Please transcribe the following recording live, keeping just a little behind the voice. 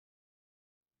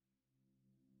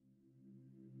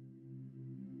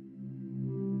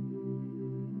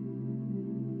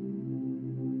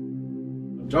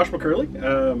Josh McCurley,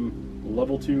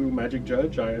 level 2 Magic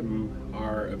Judge. I am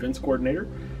our events coordinator,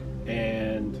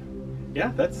 and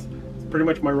yeah, that's pretty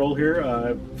much my role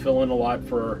here. Fill in a lot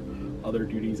for other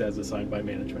duties as assigned by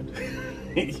management.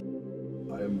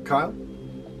 I'm Kyle.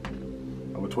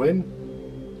 I'm a twin,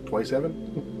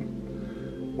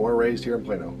 27. Born and raised here in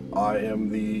Plano. I am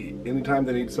the anytime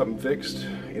they need something fixed,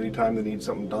 anytime they need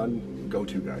something done,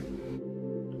 go-to guy.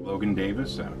 Logan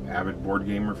Davis, an avid board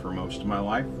gamer for most of my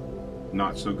life.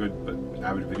 Not so good, but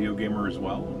avid video gamer as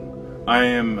well. I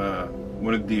am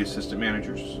one of the assistant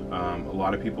managers. A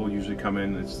lot of people usually come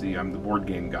in, I'm the board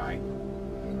game guy.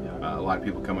 A lot of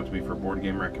people come up to me for board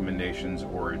game recommendations,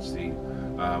 or it's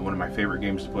one of my favorite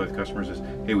games to play with customers is,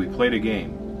 hey, we played a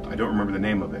game. I don't remember the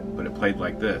name of it, but it played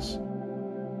like this.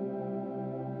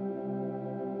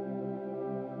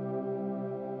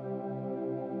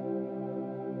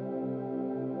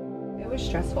 It was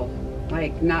stressful,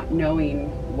 like not knowing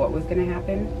what was going to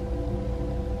happen.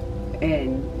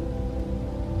 And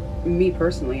me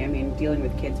personally, I mean, dealing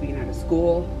with kids being out of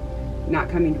school, not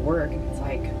coming to work, it's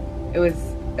like, it was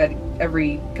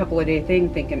every couple of day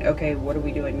thing thinking, okay, what are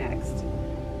we doing next?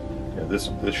 Yeah,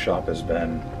 this shop has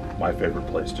been my favorite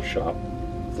place to shop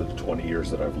for the 20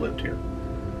 years that I've lived here.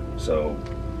 So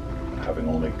having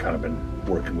only kind of been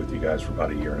working with you guys for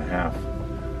about a year and a half,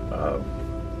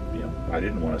 I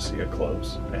didn't want to see it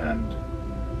close, and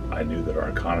I knew that our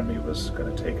economy was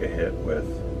going to take a hit with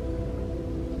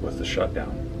the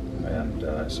shutdown,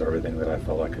 and so everything that I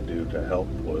felt I could do to help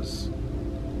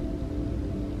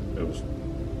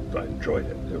I enjoyed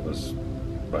it. It was,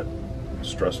 but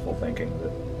stressful thinking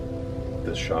that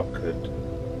this shop could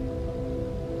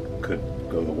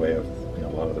go the way of a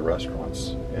lot of the restaurants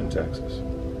in Texas.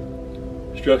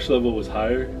 Stress level was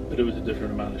higher, but it was a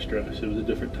different amount of stress. It was a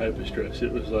different type of stress.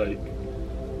 It was like,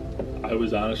 I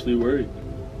was honestly worried.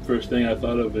 First thing I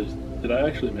thought of is, did I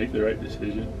actually make the right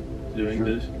decision doing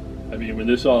this? I mean, when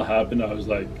this all happened, I was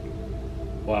like,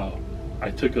 wow, I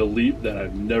took a leap that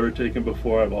I've never taken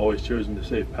before. I've always chosen the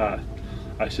safe path.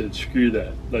 I said, screw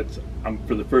that.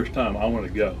 For the first time, I want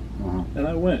to go. And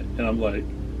I went, and I'm like,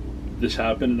 this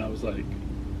happened, and I was like,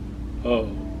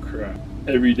 oh crap.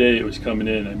 Every day it was coming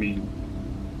in. I mean,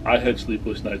 I had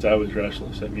sleepless nights. I was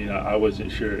restless. I mean, I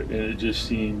wasn't sure, and it just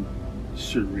seemed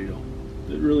surreal.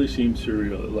 It really seemed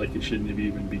surreal, like it shouldn't have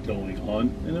even be going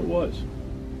on, and it was.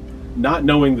 Not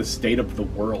knowing the state of the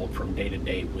world from day to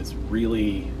day was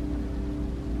really,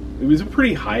 it was a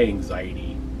pretty high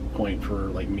anxiety point for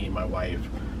like me and my wife.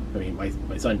 I mean,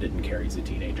 my son didn't care, he's a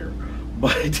teenager,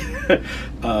 but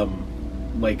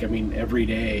like, I mean, every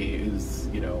day is,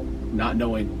 not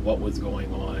knowing what was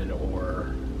going on,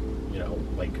 or,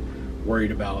 like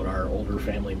worried about our older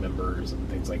family members and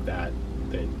things like that.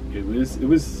 That it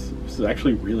was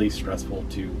actually really stressful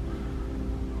to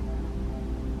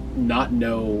not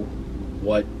know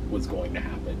what was going to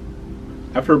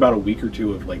happen. After about a week or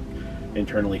two of like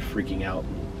internally freaking out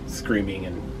and screaming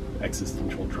and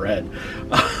existential dread,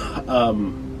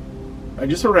 I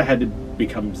just sort of had to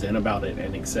become zen about it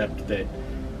and accept that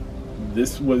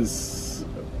this was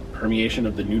a permeation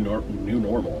of the new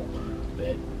normal,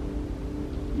 that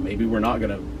maybe we're not going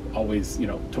to always,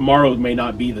 tomorrow may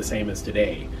not be the same as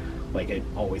today, like it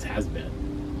always has been,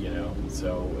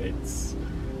 so it's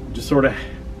just sort of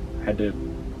had to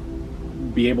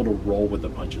be able to roll with the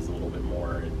punches a little bit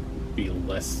more and be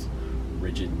less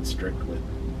rigid and strict with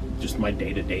just my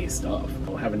day-to-day stuff.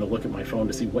 Having to look at my phone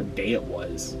to see what day it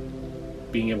was,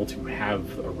 being able to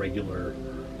have a regular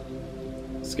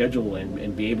schedule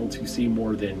and be able to see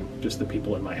more than just the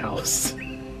people in my house.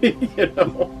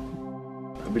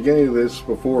 At the beginning of this,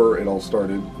 before it all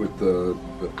started with the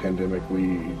pandemic,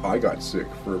 I got sick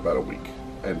for about a week,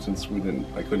 and since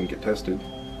I couldn't get tested,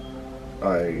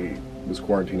 I was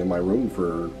quarantined in my room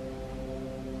for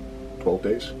 12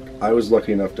 days. I was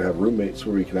lucky enough to have roommates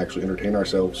where we can actually entertain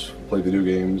ourselves, play video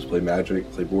games, play Magic,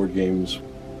 play board games.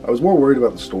 I was more worried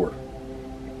about the store,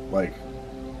 like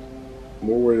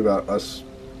more worried about us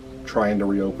trying to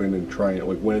reopen and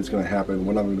like when it's going to happen,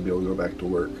 when I'm going to be able to go back to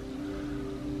work,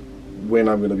 when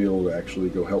I'm going to be able to actually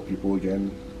go help people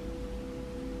again,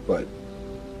 but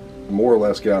more or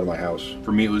less get out of my house.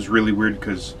 For me, it was really weird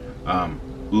because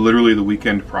literally the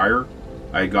weekend prior,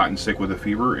 I had gotten sick with a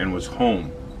fever and was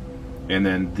home. And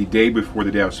then the day before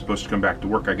the day I was supposed to come back to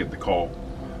work, I get the call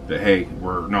that, hey,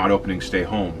 we're not opening, stay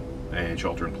home and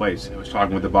shelter in place. I was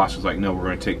talking with the boss, was like, no, we're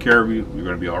going to take care of you, you're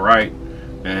going to be all right.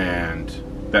 And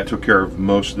that took care of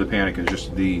most of the panic. And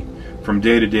just from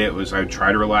day to day, it was, I would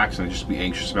try to relax and I'd just be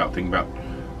anxious about thinking about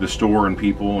the store and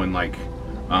people. And like,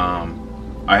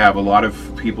 I have a lot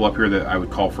of people up here that I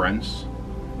would call friends,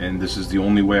 and this is the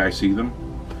only way I see them.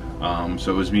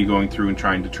 So it was me going through and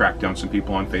trying to track down some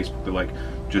people on Facebook that, like,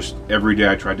 just every day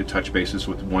I tried to touch bases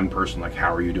with one person, like,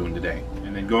 how are you doing today?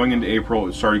 And then going into April,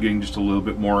 it started getting just a little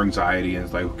bit more anxiety, and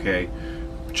it's like, okay,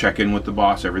 check in with the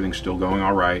boss, everything's still going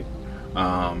all right.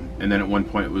 And then at one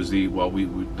point it was we're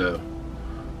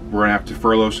gonna have to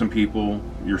furlough some people,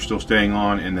 you're still staying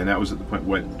on. And then that was at the point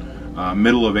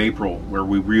middle of April, where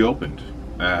we reopened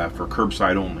for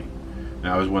curbside only. And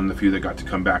I was one of the few that got to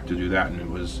come back to do that, and it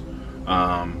was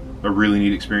a really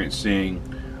neat experience seeing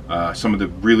some of the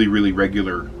really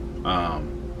regular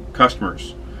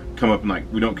customers come up and, like,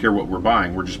 we don't care what we're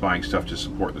buying, we're just buying stuff to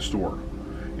support the store.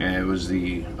 And it was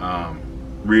the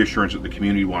reassurance that the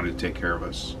community wanted to take care of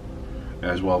us,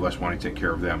 as well as us wanting to take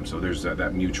care of them. So there's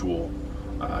that mutual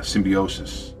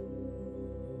symbiosis.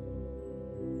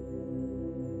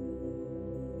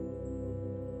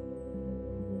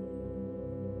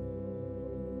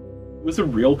 It was a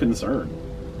real concern,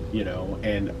 you know,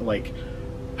 and, like,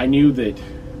 I knew that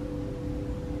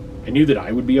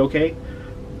I would be okay,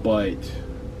 but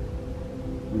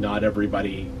not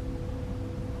everybody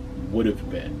would have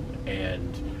been.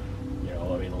 And, you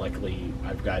know, I mean, luckily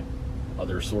I've got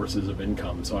other sources of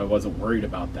income, so I wasn't worried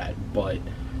about that, but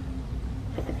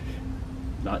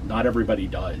not everybody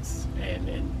does. And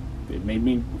it made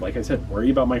me, like I said, worry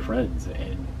about my friends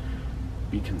and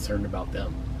be concerned about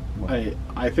them.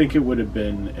 I think it would have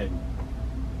been an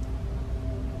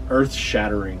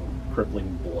earth-shattering,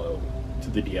 crippling blow to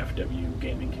the DFW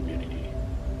gaming community.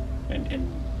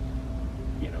 And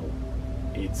you know,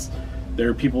 there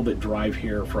are people that drive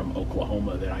here from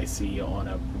Oklahoma that I see on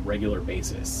a regular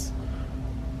basis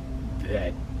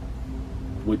that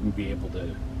wouldn't be able to,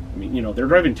 I mean, you know, they're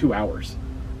driving 2 hours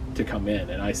to come in,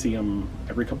 and I see them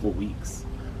every couple of weeks.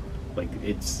 Like,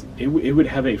 it would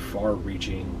have a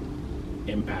far-reaching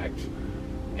impact,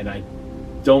 and I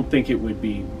don't think it would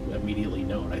be immediately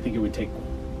known. I think it would take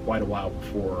quite a while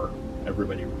before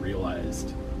everybody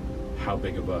realized how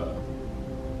big of a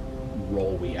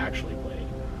role we actually play.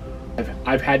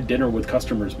 I've had dinner with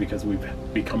customers because we've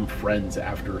become friends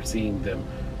after seeing them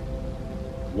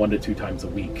 1 to 2 times a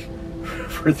week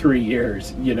for 3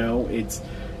 years. You know, it's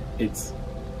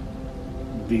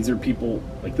these are people,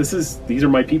 like, these are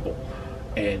my people,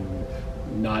 and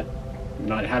not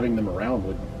having them around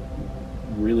would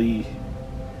really,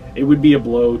 it would be a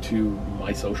blow to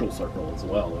my social circle as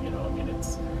well. You know, I mean,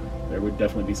 there would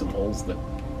definitely be some holes that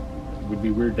would be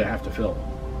weird to have to fill.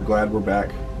 I'm glad we're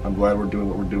back. I'm glad we're doing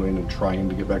what we're doing and trying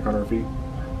to get back on our feet.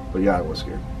 But yeah, I was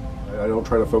scared. I don't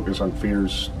try to focus on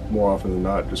fears more often than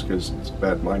not, just because it's a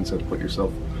bad mindset to put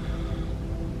yourself.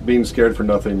 Being scared for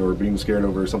nothing, or being scared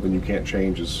over something you can't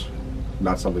change, is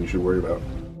not something you should worry about.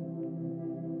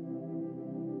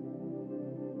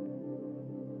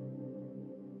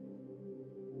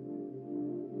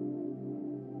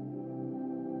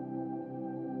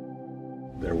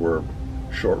 There were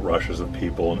short rushes of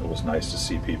people, and it was nice to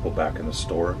see people back in the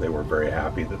store. They were very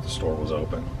happy that the store was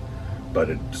open, but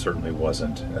it certainly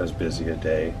wasn't as busy a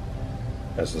day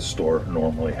as the store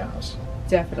normally has.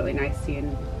 Definitely nice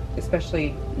seeing,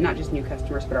 especially not just new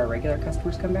customers, but our regular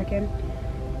customers come back in,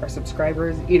 our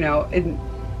subscribers, you know. And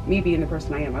me being the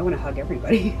person I am, I want to hug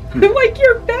everybody. I'm like,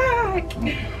 you're back.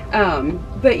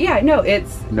 But yeah, no,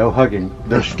 it's no hugging.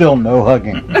 There's still no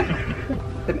hugging.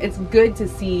 It's good to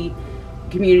see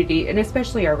community, and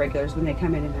especially our regulars, when they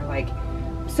come in and they're like,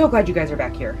 so glad you guys are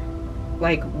back here,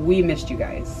 like, we missed you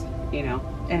guys, you know.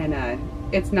 And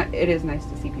it is nice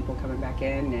to see people coming back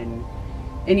in,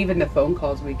 and even the phone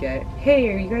calls we get, hey,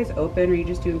 are you guys open, or are you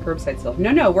just doing curbside still?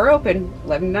 No, we're open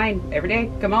 11 to 9 every day,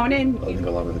 come on in. I think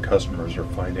a lot of the customers are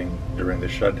finding during the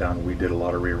shutdown we did a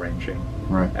lot of rearranging,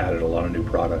 right, added a lot of new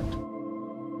product.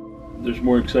 There's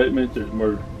more excitement, there's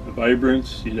more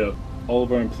vibrance, you know. All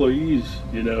of our employees,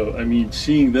 you know, I mean,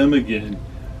 seeing them again,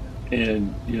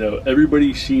 and, you know,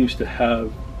 everybody seems to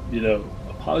have, you know,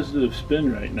 a positive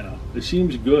spin right now. It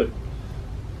seems good.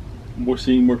 We're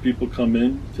seeing more people come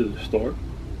in to the store.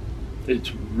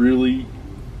 It's really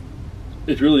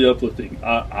uplifting.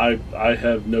 I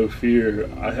have no fear.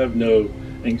 I have no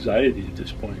anxiety at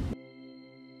this point.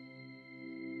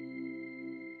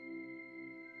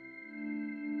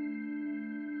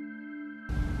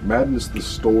 Madness the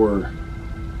Store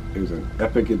is an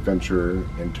epic adventure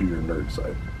into your nerd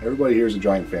side. Everybody here is a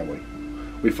giant family.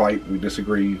 We fight, we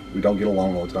disagree, we don't get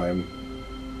along all the time,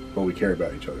 but we care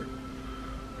about each other.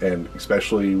 And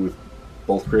especially with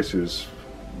both Chris's,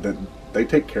 that they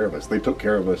take care of us. They took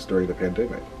care of us during the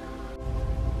pandemic.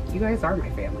 You guys are my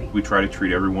family. We try to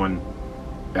treat everyone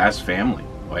as family.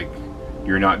 Like,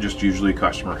 you're not just usually a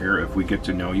customer here. If we get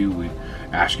to know you, we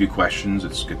ask you questions.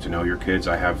 It's get to know your kids.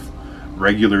 I have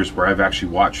regulars where I've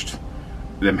actually watched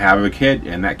them have a kid,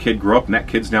 and that kid grew up, and that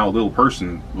kid's now a little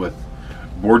person with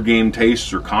board game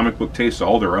tastes or comic book tastes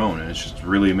all their own, and it's just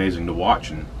really amazing to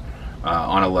watch. And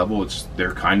on a level,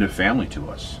 they're kind of family to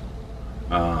us.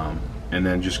 And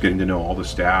then just getting to know all the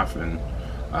staff, and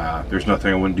there's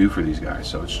nothing I wouldn't do for these guys.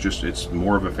 So it's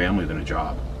more of a family than a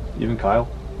job. Even Kyle?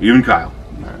 Even Kyle.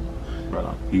 All right. Right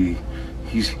on.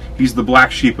 He's the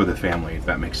black sheep of the family, if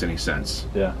that makes any sense.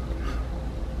 Yeah.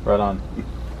 Right on.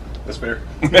 That's fair.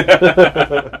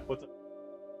 What's up?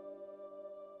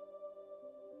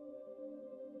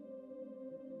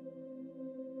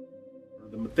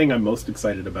 The thing I'm most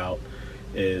excited about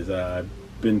is I've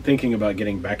been thinking about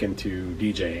getting back into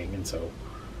DJing, and so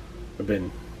I've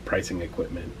been pricing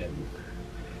equipment, and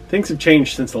things have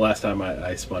changed since the last time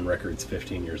I spun records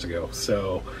 15 years ago.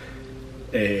 So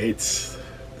it's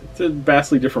a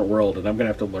vastly different world, and I'm gonna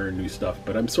have to learn new stuff,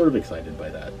 but I'm sort of excited by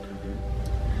that.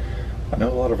 I know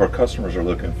a lot of our customers are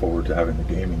looking forward to having the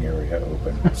gaming area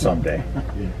open someday.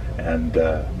 And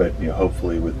but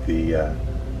hopefully with the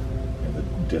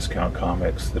discount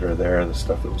comics that are there, the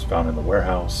stuff that was found in the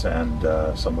warehouse, and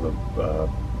some of the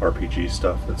RPG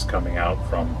stuff that's coming out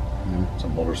from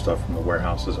some older stuff from the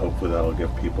warehouses, hopefully that'll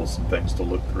give people some things to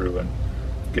look through and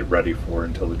get ready for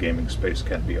until the gaming space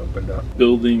can be opened up.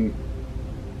 Building,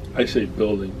 I say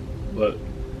building, but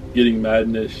getting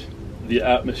Madness, the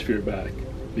atmosphere back,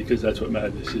 because that's what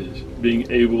Madness is.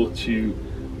 Being able to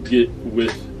get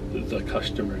with the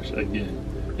customers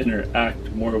again,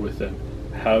 interact more with them,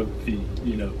 have the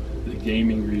the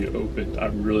gaming reopened.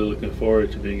 I'm really looking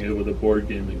forward to being able to board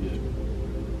game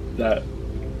again. That,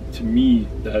 to me,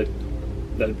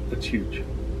 that's huge.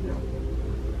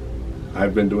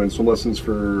 I've been doing swim lessons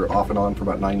for off and on for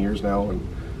about 9 years now, and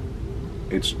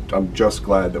I'm just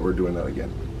glad that we're doing that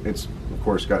again. It's of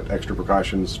course got extra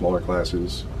precautions, smaller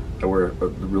classes. I wear a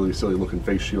really silly looking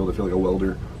face shield. I feel like a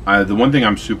welder. The one thing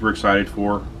I'm super excited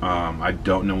for, I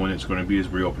don't know when it's going to be, is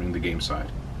reopening the game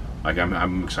side. Like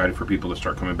I'm excited for people to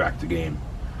start coming back to game.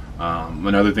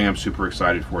 Another thing I'm super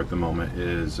excited for at the moment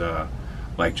is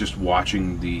like just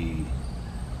watching the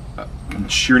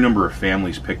sheer number of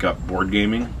families pick up board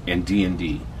gaming and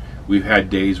D&D. We've had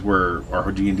days where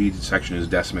our D&D section is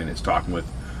decimated. It's talking with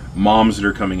moms that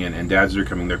are coming in and dads that are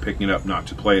coming. They're picking it up not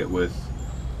to play it with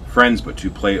friends, but to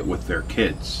play it with their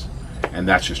kids, and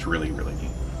that's just really, really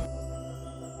neat.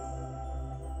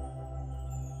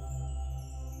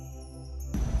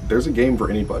 There's a game for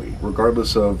anybody,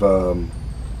 regardless of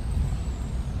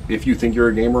if you think you're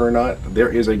a gamer or not. There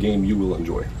is a game you will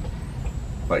enjoy.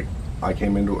 Like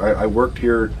I worked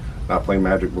here, not playing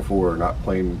Magic before, not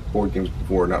playing board games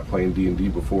before, not playing D&D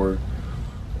before.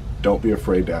 Don't be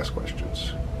afraid to ask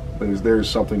questions. There's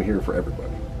something here for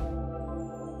everybody.